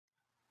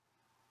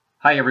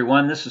Hi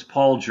everyone, this is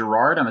Paul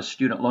Gerard. I'm a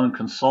student loan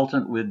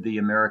consultant with the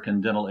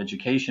American Dental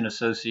Education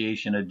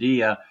Association,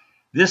 ADEA.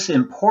 This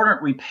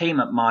important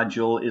repayment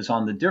module is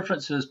on the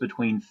differences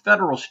between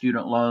federal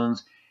student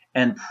loans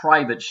and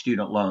private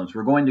student loans.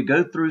 We're going to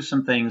go through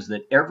some things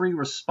that every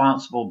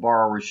responsible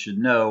borrower should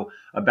know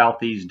about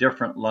these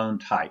different loan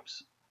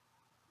types.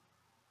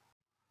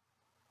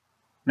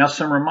 Now,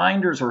 some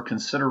reminders or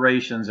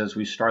considerations as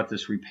we start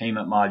this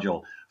repayment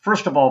module.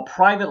 First of all,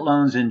 private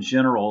loans in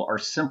general are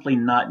simply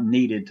not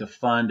needed to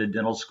fund a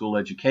dental school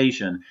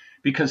education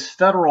because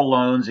federal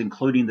loans,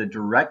 including the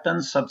direct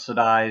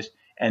unsubsidized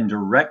and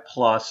direct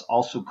plus,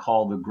 also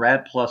called the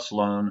grad plus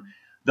loan,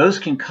 those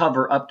can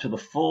cover up to the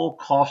full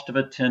cost of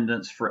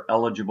attendance for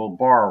eligible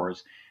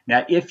borrowers.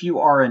 Now, if you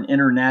are an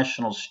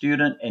international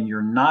student and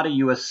you're not a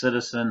U.S.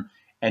 citizen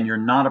and you're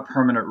not a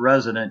permanent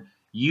resident,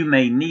 you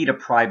may need a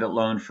private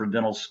loan for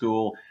dental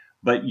school,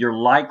 but you're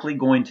likely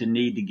going to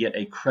need to get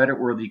a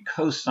creditworthy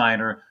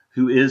cosigner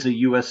who is a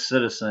U.S.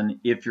 citizen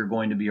if you're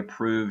going to be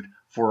approved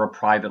for a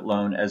private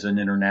loan as an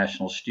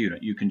international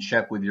student. You can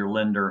check with your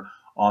lender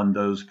on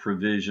those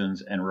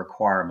provisions and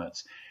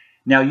requirements.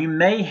 Now, you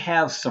may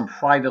have some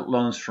private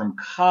loans from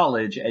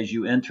college as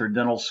you enter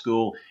dental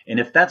school, and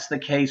if that's the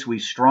case, we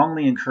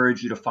strongly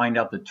encourage you to find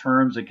out the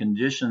terms and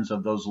conditions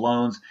of those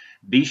loans.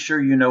 Be sure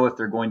you know if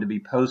they're going to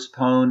be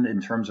postponed in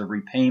terms of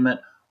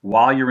repayment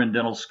while you're in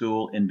dental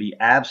school, and be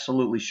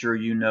absolutely sure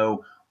you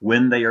know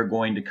when they are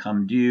going to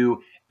come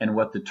due and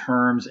what the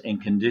terms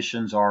and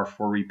conditions are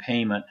for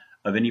repayment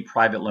of any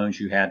private loans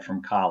you had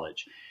from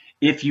college.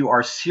 If you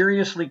are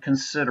seriously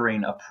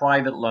considering a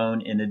private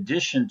loan in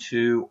addition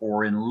to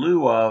or in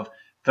lieu of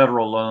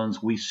federal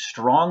loans, we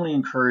strongly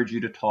encourage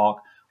you to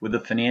talk with the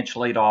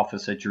financial aid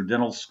office at your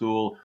dental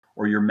school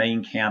or your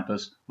main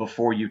campus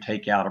before you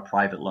take out a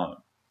private loan.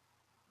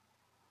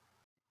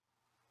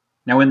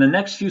 Now, in the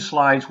next few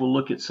slides, we'll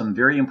look at some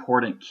very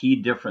important key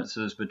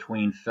differences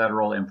between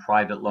federal and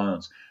private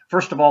loans.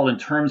 First of all, in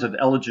terms of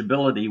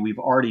eligibility, we've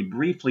already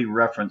briefly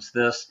referenced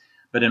this.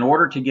 But in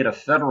order to get a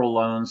federal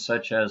loan,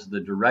 such as the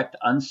direct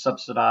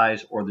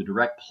unsubsidized or the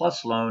direct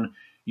plus loan,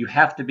 you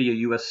have to be a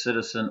U.S.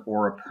 citizen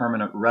or a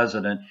permanent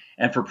resident.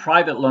 And for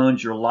private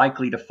loans, you're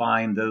likely to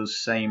find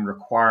those same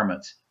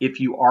requirements. If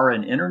you are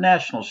an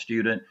international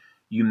student,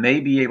 you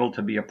may be able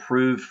to be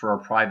approved for a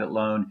private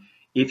loan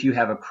if you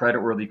have a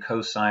creditworthy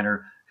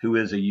cosigner who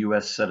is a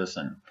U.S.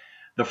 citizen.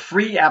 The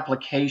free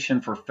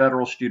application for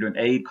federal student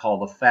aid,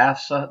 called the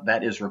FAFSA,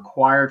 that is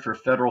required for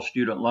federal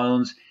student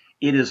loans.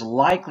 It is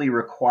likely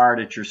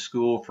required at your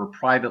school for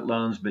private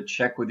loans, but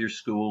check with your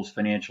school's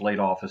financial aid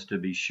office to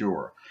be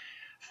sure.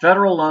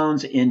 Federal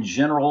loans in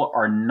general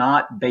are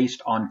not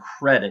based on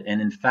credit, and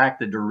in fact,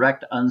 the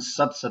direct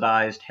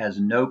unsubsidized has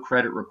no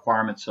credit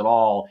requirements at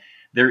all.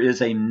 There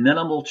is a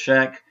minimal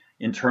check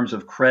in terms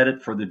of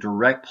credit for the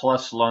direct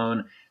plus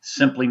loan,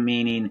 simply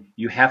meaning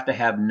you have to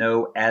have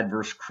no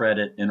adverse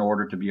credit in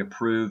order to be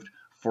approved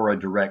for a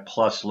direct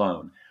plus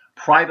loan.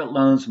 Private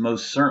loans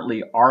most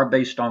certainly are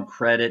based on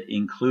credit,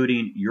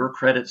 including your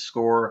credit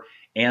score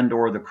and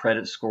or the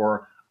credit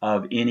score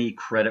of any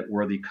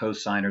creditworthy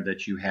cosigner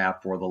that you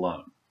have for the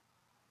loan.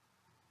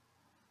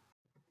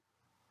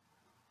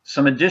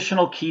 Some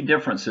additional key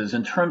differences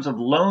in terms of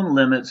loan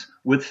limits.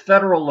 With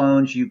federal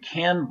loans, you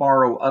can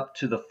borrow up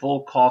to the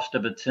full cost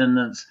of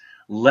attendance,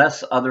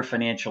 less other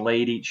financial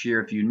aid each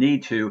year if you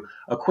need to.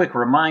 A quick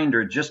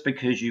reminder, just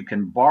because you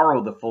can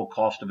borrow the full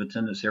cost of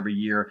attendance every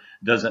year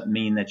doesn't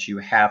mean that you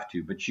have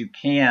to, but you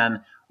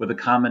can with a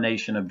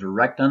combination of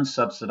direct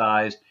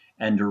unsubsidized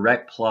and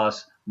direct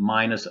plus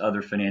minus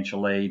other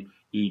financial aid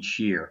each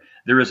year.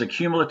 There is a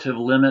cumulative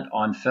limit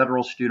on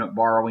federal student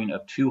borrowing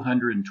of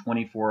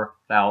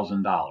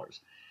 $224,000.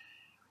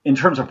 In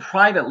terms of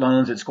private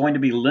loans, it's going to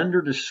be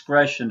lender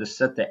discretion to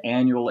set the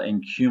annual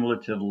and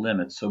cumulative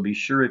limits. So be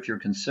sure if you're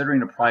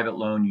considering a private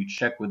loan, you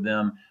check with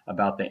them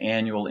about the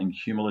annual and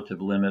cumulative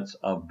limits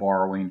of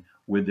borrowing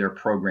with their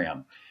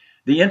program.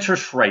 The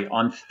interest rate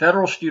on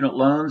federal student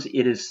loans,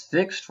 it is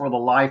fixed for the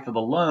life of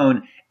the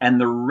loan, and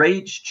the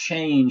rates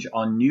change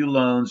on new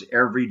loans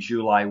every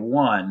July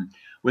 1.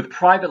 With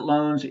private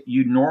loans,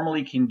 you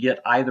normally can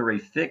get either a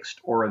fixed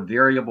or a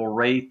variable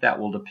rate that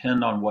will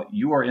depend on what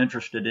you are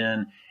interested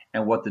in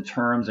and what the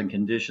terms and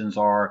conditions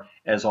are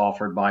as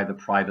offered by the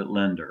private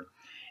lender.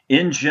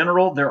 In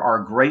general, there are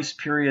grace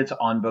periods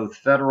on both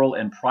federal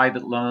and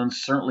private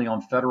loans. Certainly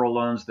on federal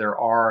loans there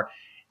are.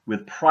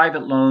 With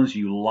private loans,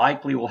 you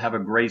likely will have a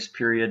grace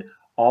period.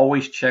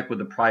 Always check with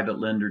the private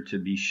lender to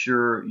be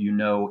sure you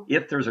know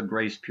if there's a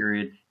grace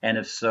period, and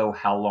if so,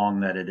 how long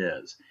that it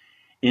is.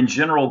 In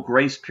general,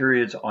 grace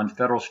periods on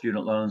federal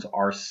student loans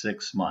are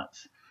 6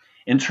 months.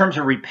 In terms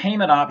of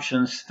repayment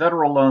options,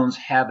 federal loans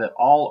have it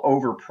all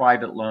over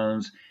private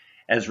loans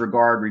as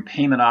regard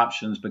repayment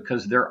options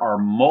because there are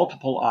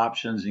multiple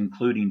options,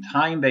 including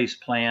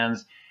time-based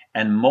plans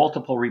and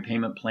multiple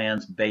repayment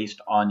plans based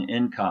on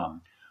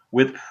income.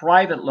 With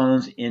private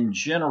loans in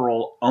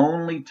general,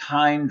 only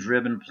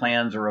time-driven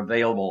plans are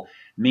available,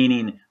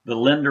 meaning the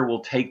lender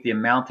will take the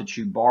amount that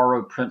you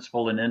borrow,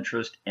 principal and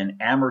interest, and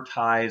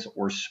amortize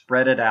or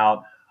spread it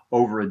out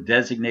over a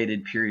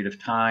designated period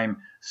of time,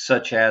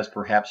 such as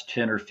perhaps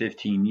 10 or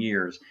 15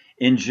 years.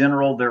 In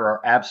general, there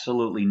are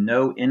absolutely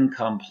no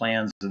income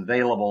plans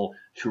available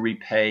to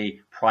repay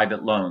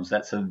private loans.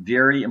 That's a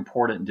very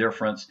important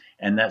difference,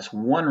 and that's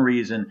one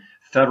reason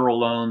federal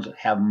loans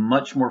have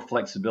much more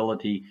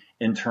flexibility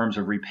in terms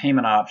of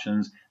repayment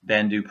options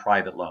than do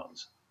private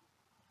loans.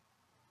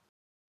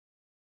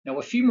 Now,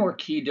 a few more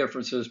key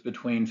differences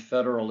between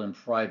federal and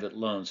private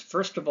loans.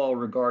 First of all,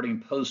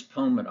 regarding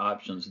postponement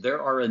options, there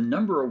are a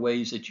number of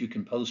ways that you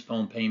can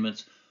postpone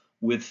payments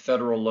with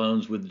federal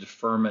loans with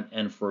deferment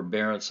and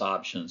forbearance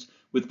options.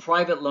 With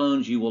private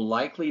loans, you will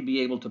likely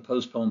be able to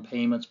postpone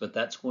payments, but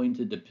that's going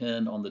to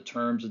depend on the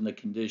terms and the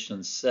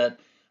conditions set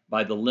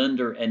by the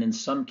lender, and in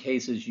some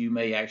cases, you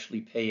may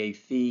actually pay a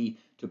fee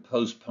to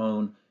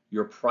postpone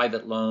your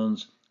private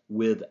loans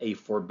with a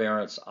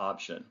forbearance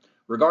option.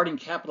 Regarding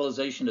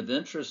capitalization of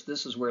interest,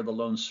 this is where the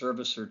loan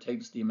servicer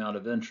takes the amount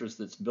of interest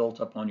that's built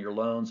up on your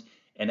loans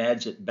and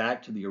adds it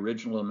back to the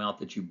original amount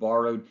that you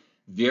borrowed.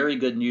 Very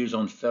good news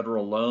on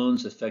federal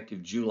loans.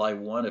 Effective July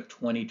 1 of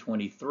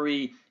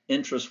 2023,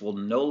 interest will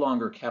no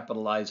longer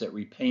capitalize at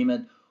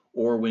repayment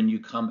or when you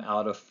come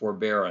out of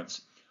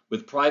forbearance.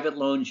 With private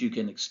loans, you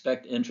can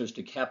expect interest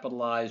to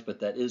capitalize, but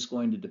that is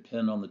going to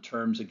depend on the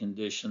terms and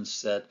conditions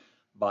set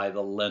by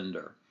the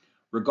lender.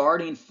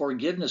 Regarding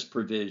forgiveness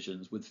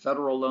provisions, with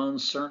federal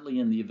loans, certainly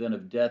in the event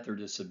of death or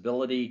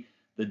disability,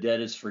 the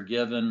debt is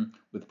forgiven.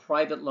 With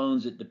private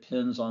loans, it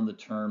depends on the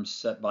terms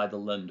set by the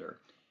lender.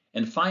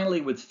 And finally,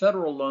 with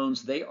federal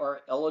loans, they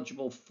are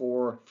eligible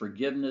for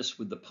forgiveness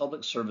with the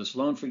Public Service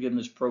Loan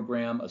Forgiveness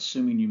Program,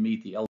 assuming you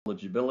meet the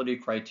eligibility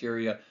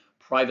criteria.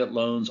 Private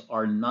loans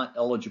are not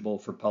eligible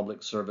for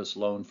public service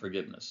loan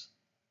forgiveness.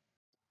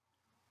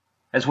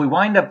 As we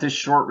wind up this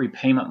short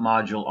repayment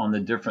module on the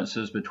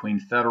differences between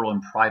federal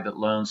and private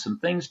loans, some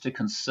things to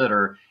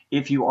consider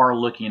if you are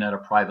looking at a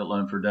private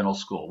loan for dental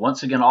school.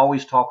 Once again,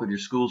 always talk with your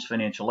school's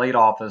financial aid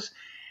office.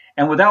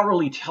 And without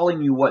really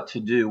telling you what to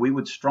do, we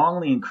would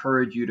strongly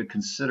encourage you to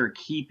consider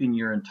keeping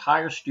your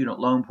entire student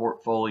loan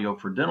portfolio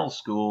for dental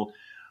school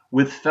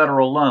with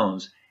federal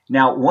loans.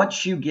 Now,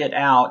 once you get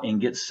out and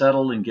get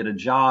settled and get a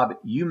job,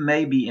 you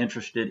may be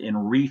interested in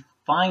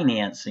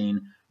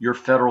refinancing your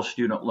federal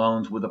student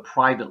loans with a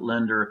private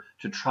lender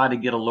to try to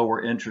get a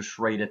lower interest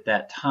rate at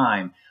that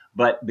time.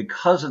 But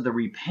because of the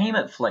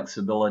repayment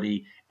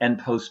flexibility and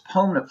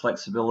postponement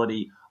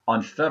flexibility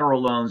on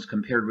federal loans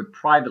compared with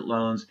private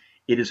loans,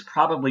 it is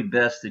probably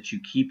best that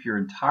you keep your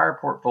entire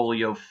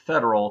portfolio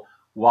federal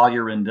while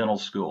you're in dental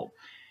school.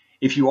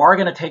 If you are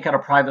going to take out a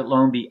private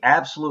loan, be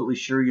absolutely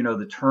sure you know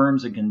the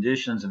terms and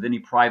conditions of any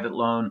private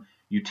loan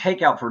you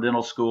take out for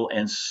dental school,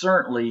 and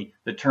certainly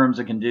the terms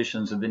and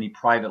conditions of any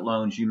private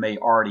loans you may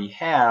already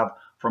have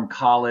from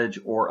college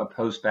or a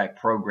post-bac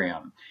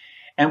program.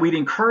 And we'd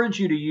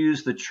encourage you to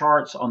use the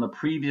charts on the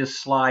previous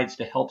slides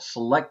to help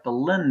select the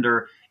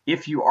lender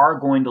if you are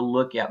going to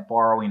look at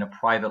borrowing a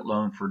private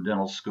loan for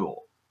dental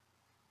school.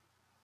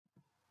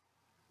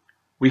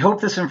 We hope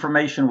this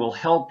information will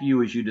help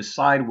you as you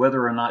decide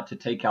whether or not to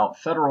take out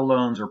federal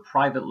loans or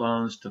private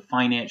loans to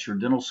finance your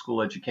dental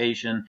school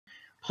education.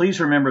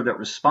 Please remember that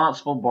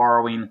responsible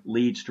borrowing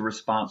leads to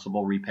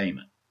responsible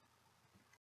repayment.